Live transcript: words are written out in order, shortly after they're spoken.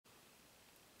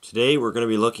Today we're going to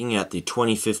be looking at the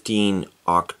 2015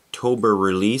 October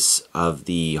release of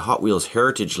the Hot Wheels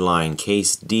Heritage Line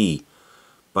Case D.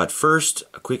 But first,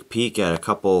 a quick peek at a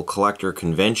couple collector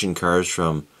convention cars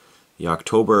from the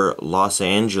October Los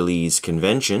Angeles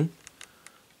convention.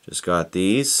 Just got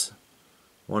these,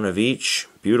 one of each,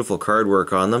 beautiful card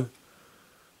work on them,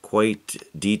 quite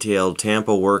detailed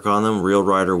tampo work on them, real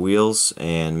rider wheels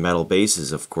and metal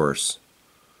bases of course.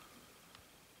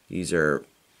 These are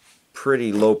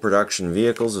pretty low production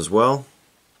vehicles as well.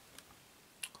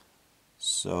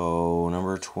 So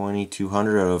number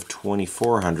 2200 out of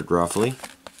 2400 roughly.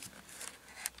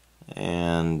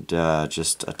 And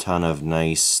just a ton of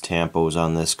nice tampos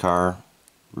on this car.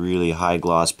 Really high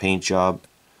gloss paint job.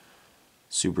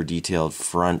 Super detailed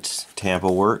front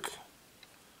tampo work.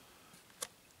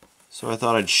 So I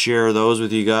thought I'd share those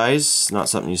with you guys. Not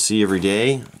something you see every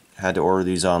day. Had to order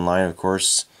these online of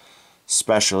course,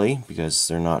 specially because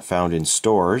they're not found in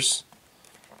stores.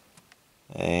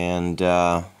 And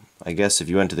I guess if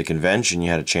you went to the convention you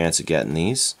had a chance of getting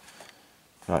these.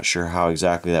 Not sure how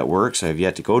exactly that works. I have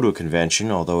yet to go to a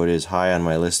convention, although it is high on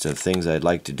my list of things I'd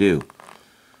like to do.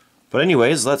 But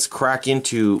anyways, let's crack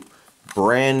into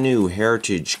brand new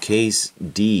Heritage Case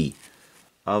D.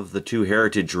 Of the two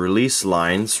Heritage release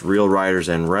lines, Real Riders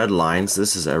and Redlines,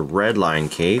 this is a Redline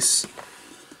case.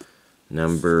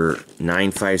 Number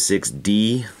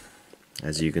 956D,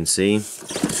 as you can see.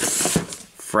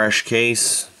 Fresh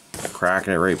case,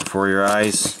 cracking it right before your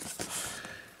eyes.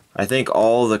 I think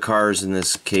all the cars in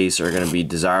this case are going to be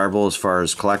desirable as far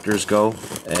as collectors go,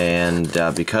 and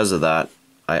because of that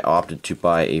I opted to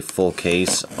buy a full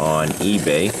case on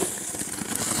eBay.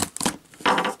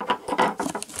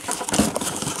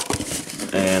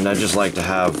 And I just like to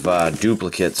have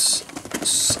duplicates,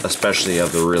 especially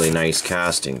of the really nice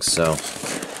castings. So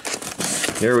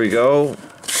here we go,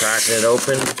 cracking it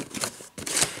open.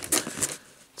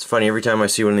 It's funny, every time I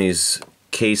see one of these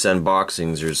case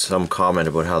unboxings there's some comment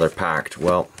about how they're packed.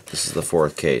 Well, this is the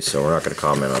fourth case, so we're not going to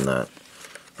comment on that.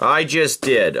 I just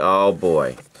did. Oh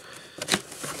boy.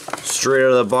 Straight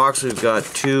out of the box we've got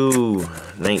two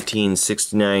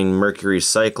 1969 Mercury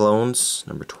Cyclones,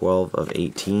 number 12 of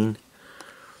 18.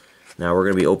 Now we're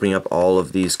going to be opening up all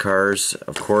of these cars,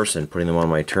 of course, and putting them on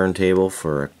my turntable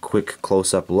for a quick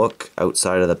close-up look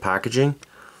outside of the packaging.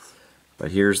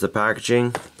 But here's the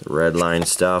packaging, the Redline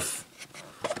stuff.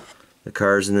 The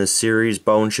cars in this series,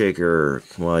 Bone Shaker,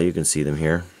 well, you can see them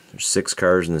here. There's 6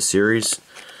 cars in the series.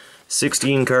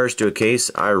 16 cars to a case.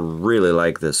 I really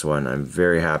like this one. I'm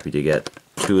very happy to get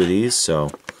 2 of these, so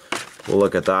we'll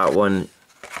look at that one,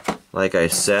 like I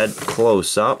said,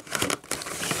 close up.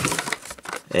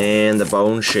 And the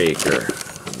Bone Shaker.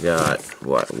 We got,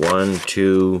 what, 1,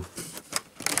 2,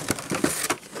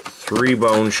 3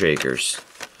 Bone Shakers.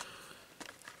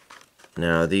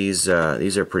 Now these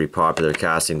are pretty popular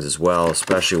castings as well,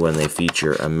 especially when they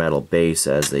feature a metal base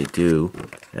as they do,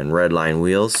 and Redline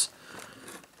wheels.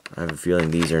 I have a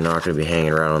feeling these are not going to be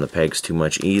hanging around on the pegs too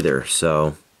much either,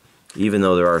 so even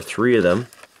though there are 3 of them,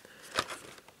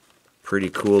 pretty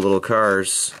cool little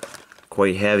cars.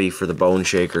 Quite heavy for the Bone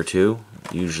Shaker too.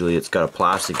 Usually it's got a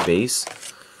plastic base.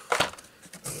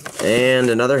 And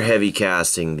another heavy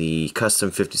casting, the Custom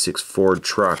 56 Ford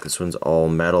truck. This one's all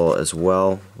metal as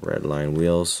well. Redline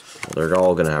wheels. Well, they're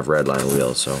all going to have Redline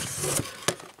wheels, so I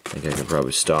think I can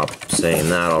probably stop saying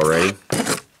that already.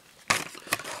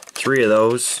 3 of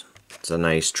those. It's a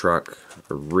nice truck.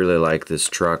 I really like this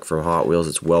truck from Hot Wheels.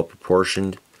 It's well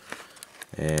proportioned.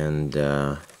 And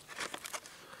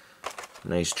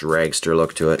nice dragster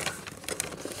look to it.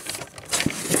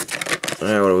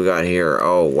 Alright, what do we got here?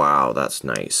 Oh wow, that's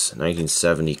nice.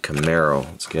 1970 Camaro.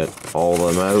 Let's get all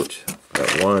of them out.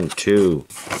 Got 1, 2.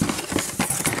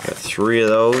 Got 3 of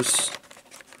those.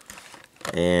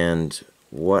 And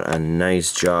what a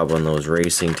nice job on those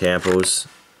racing tampos.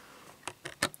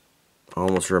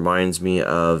 Almost reminds me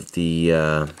of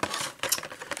the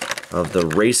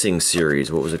racing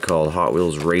series. What was it called? Hot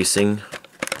Wheels Racing.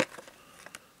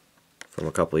 From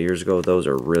a couple of years ago. Those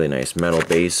are really nice. Metal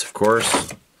base, of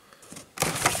course.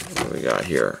 What do we got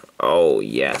here? Oh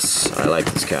yes, I like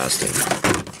this casting.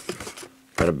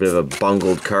 Got a bit of a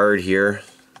bungled card here.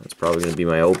 That's probably going to be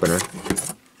my opener.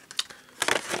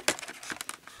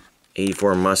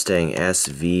 84 Mustang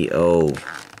SVO.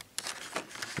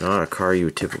 Not a car you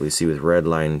would typically see with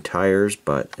Redline tires,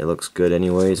 but it looks good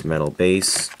anyways. Metal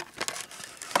base.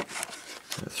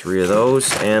 3 of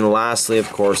those. And lastly, of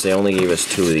course, they only gave us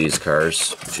 2 of these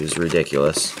cars, which is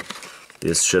ridiculous.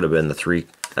 This should have been the 3,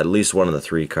 at least one of the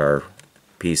 3 car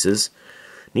pieces.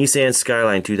 Nissan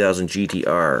Skyline 2000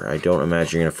 GTR. I don't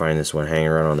imagine you're going to find this one hanging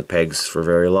around on the pegs for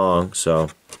very long, so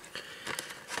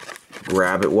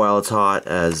grab it while it's hot,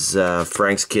 as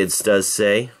Frank's Kids does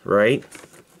say, right?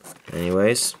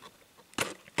 Anyways,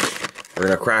 we're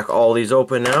going to crack all these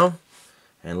open now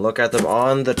and look at them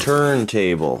on the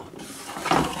turntable,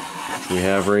 which we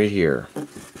have right here.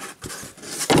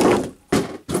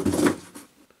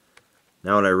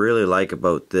 Now what I really like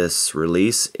about this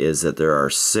release is that there are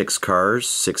 6 cars,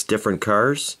 6 different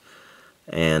cars,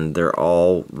 and they're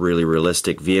all really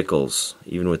realistic vehicles,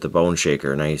 even with the Bone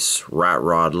Shaker. Nice rat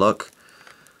rod look.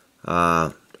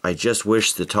 I just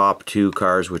wish the top 2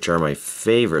 cars, which are my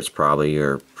favorites probably,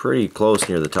 are pretty close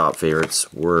near the top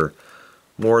favorites, were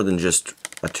more than just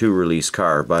a 2 release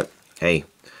car, but hey,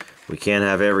 we can't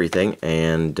have everything,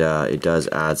 and it does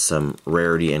add some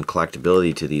rarity and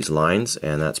collectability to these lines,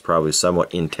 and that's probably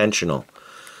somewhat intentional.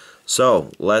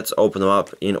 So let's open them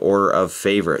up in order of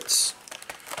favorites.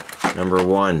 Number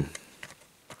 1,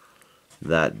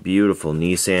 that beautiful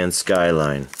Nissan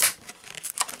Skyline.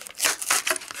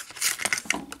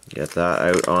 Get that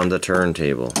out on the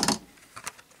turntable.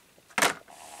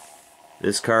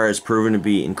 This car has proven to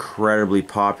be incredibly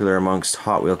popular amongst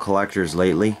Hot Wheel collectors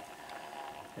lately,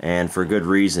 and for good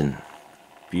reason.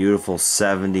 Beautiful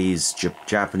 70s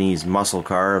Japanese muscle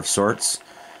car of sorts.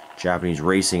 Japanese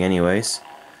racing anyways.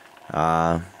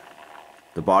 The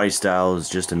body style is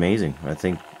just amazing. I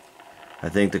think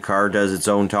the car does its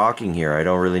own talking here. I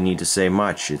don't really need to say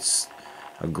much. It's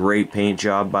a great paint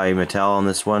job by Mattel on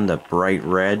this one. The bright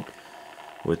red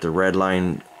with the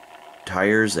Redline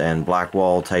tires and black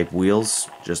wall type wheels.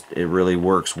 Just, it really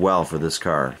works well for this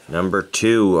car. Number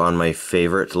 2 on my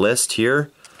favorite list here,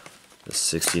 the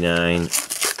 69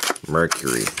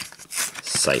 Mercury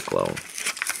Cyclone.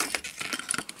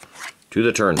 To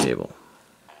the turntable.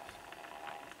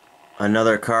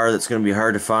 Another car that's going to be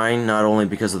hard to find, not only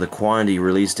because of the quantity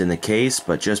released in the case,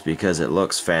 but just because it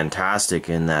looks fantastic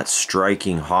in that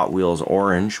striking Hot Wheels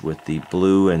orange with the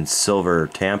blue and silver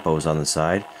tampos on the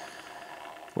side.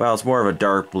 Well, it's more of a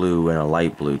dark blue and a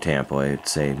light blue tampo, I'd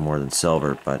say, more than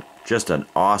silver, but just an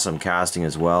awesome casting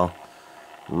as well.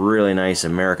 Really nice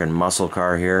American muscle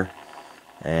car here,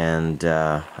 and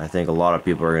I think a lot of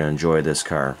people are going to enjoy this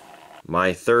car.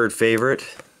 My third favorite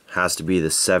has to be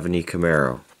the 70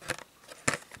 Camaro.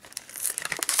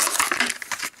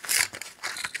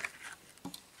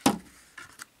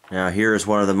 Now here is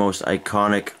one of the most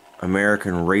iconic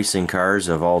American racing cars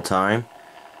of all time.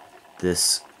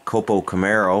 This Copo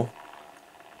Camaro,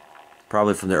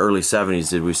 probably from the early 70s,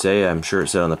 did we say? I'm sure it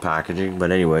said on the packaging,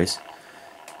 but anyways,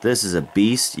 this is a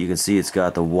beast. You can see it's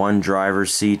got the one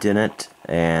driver's seat in it,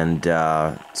 and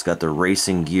it's got the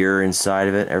racing gear inside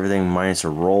of it, everything minus a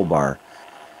roll bar.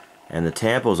 And the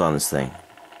tampos on this thing,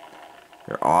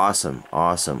 they're awesome,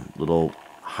 awesome. Little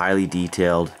highly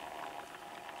detailed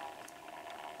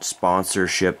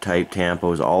sponsorship type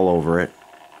tampos all over it,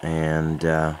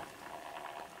 and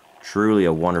truly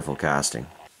a wonderful casting.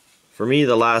 For me,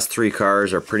 the last 3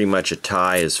 cars are pretty much a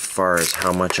tie as far as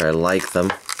how much I like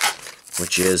them,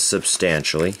 which is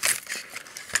substantially,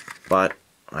 but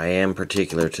I am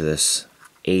particular to this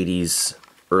 80s,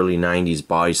 early 90s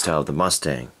body style of the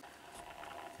Mustang.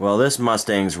 Well, this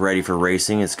Mustang's ready for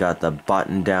racing. It's got the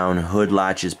button down hood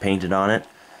latches painted on it.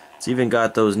 It's even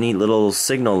got those neat little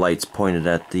signal lights pointed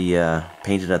at the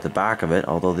painted at the back of it,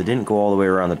 although they didn't go all the way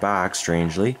around the back,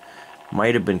 strangely.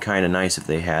 Might have been kind of nice if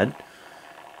they had.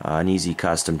 An easy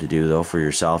custom to do though for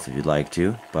yourself if you'd like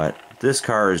to. But this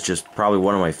car is just probably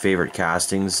one of my favorite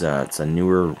castings. It's a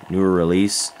newer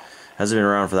release. Hasn't been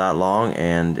around for that long,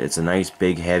 and it's a nice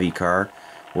big heavy car.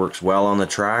 Works well on the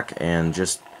track and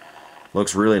just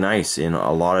looks really nice in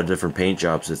a lot of different paint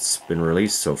jobs that's been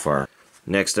released so far.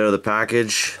 Next out of the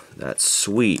package, that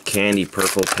sweet candy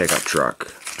purple pickup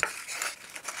truck.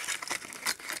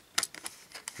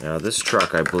 Now this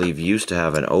truck, I believe, used to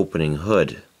have an opening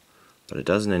hood, but it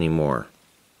doesn't anymore.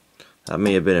 That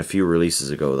may have been a few releases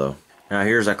ago though. Now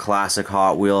here's a classic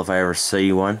Hot Wheel if I ever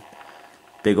see one.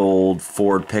 Big old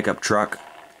Ford pickup truck.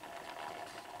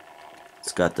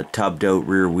 It's got the tubbed out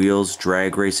rear wheels,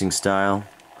 drag racing style.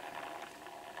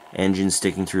 Engine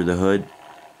sticking through the hood.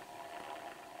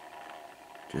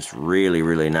 Just really,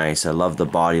 really nice. I love the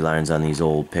body lines on these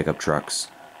old pickup trucks.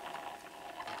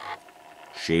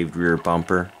 Shaved rear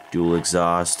bumper, dual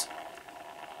exhaust.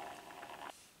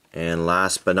 And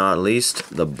last but not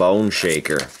least, the Bone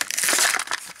Shaker.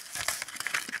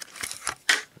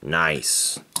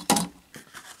 Nice.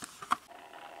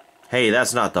 Hey,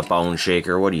 that's not the Bone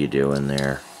Shaker. What are you doing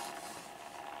there?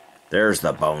 There's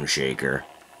the Bone Shaker.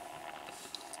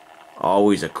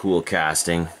 Always a cool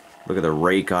casting. Look at the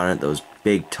rake on it. Those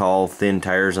big, tall, thin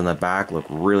tires on the back look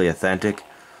really authentic.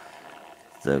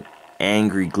 The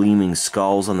angry gleaming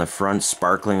skulls on the front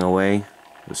sparkling away.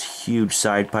 Those huge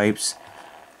side pipes.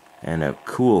 And a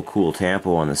cool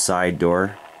tampo on the side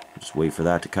door. Just wait for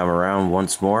that to come around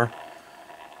once more.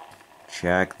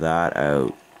 Check that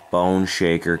out. Bone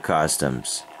Shaker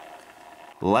Customs.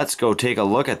 Let's go take a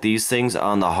look at these things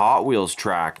on the Hot Wheels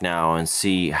track now and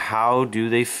see how do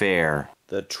they fare.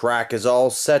 The track is all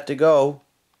set to go.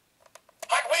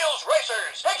 Hot Wheels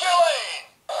racers, take your lane!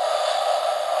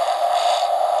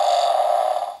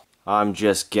 I'm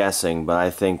just guessing, but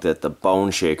I think that the Bone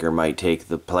Shaker might take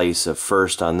the place of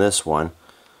first on this one.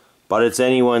 But it's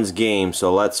anyone's game,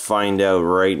 so let's find out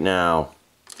right now.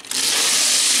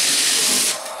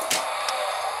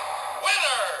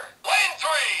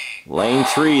 Lane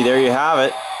 3, there you have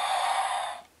it.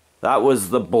 That was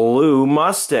the blue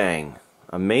Mustang.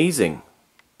 Amazing.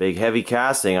 Big heavy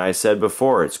casting, I said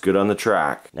before, it's good on the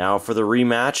track. Now for the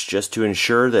rematch, just to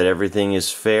ensure that everything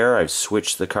is fair, I've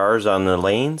switched the cars on the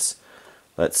lanes.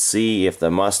 Let's see if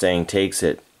the Mustang takes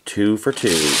it 2 for 2.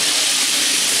 Winner!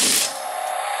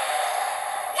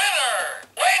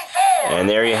 Lane 4! And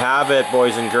there you have it,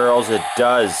 boys and girls, it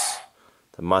does.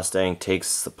 The Mustang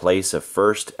takes the place of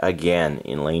first again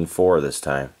in lane 4 this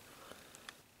time.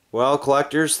 Well,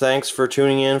 collectors, thanks for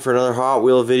tuning in for another Hot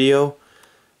Wheel video.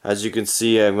 As you can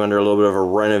see, I'm under a little bit of a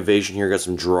renovation here. Got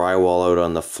some drywall out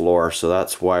on the floor, so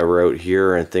that's why we're out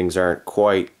here and things aren't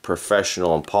quite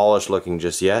professional and polished looking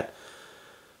just yet.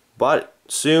 But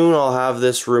soon I'll have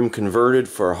this room converted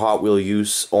for Hot Wheel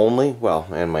use only, well,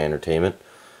 and my entertainment,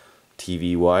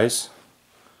 TV wise.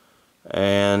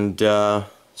 And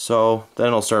so then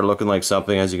it'll start looking like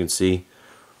something. As you can see,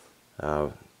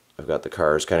 I've got the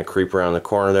cars kind of creep around the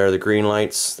corner there, the green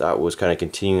lights. That was kind of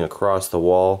continuing across the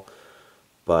wall.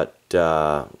 But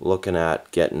looking at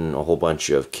getting a whole bunch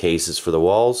of cases for the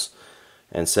walls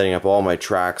and setting up all my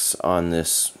tracks on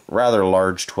this rather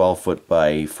large 12-foot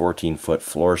by 14-foot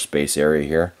floor space area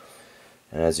here.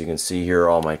 And as you can see here,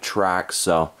 all my tracks.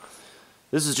 So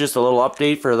this is just a little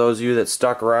update for those of you that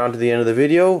stuck around to the end of the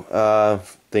video.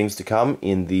 Things to come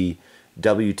in the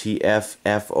WTF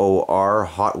FOR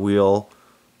Hot Wheel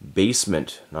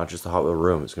basement. Not just the Hot Wheel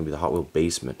room, it's going to be the Hot Wheel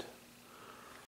basement.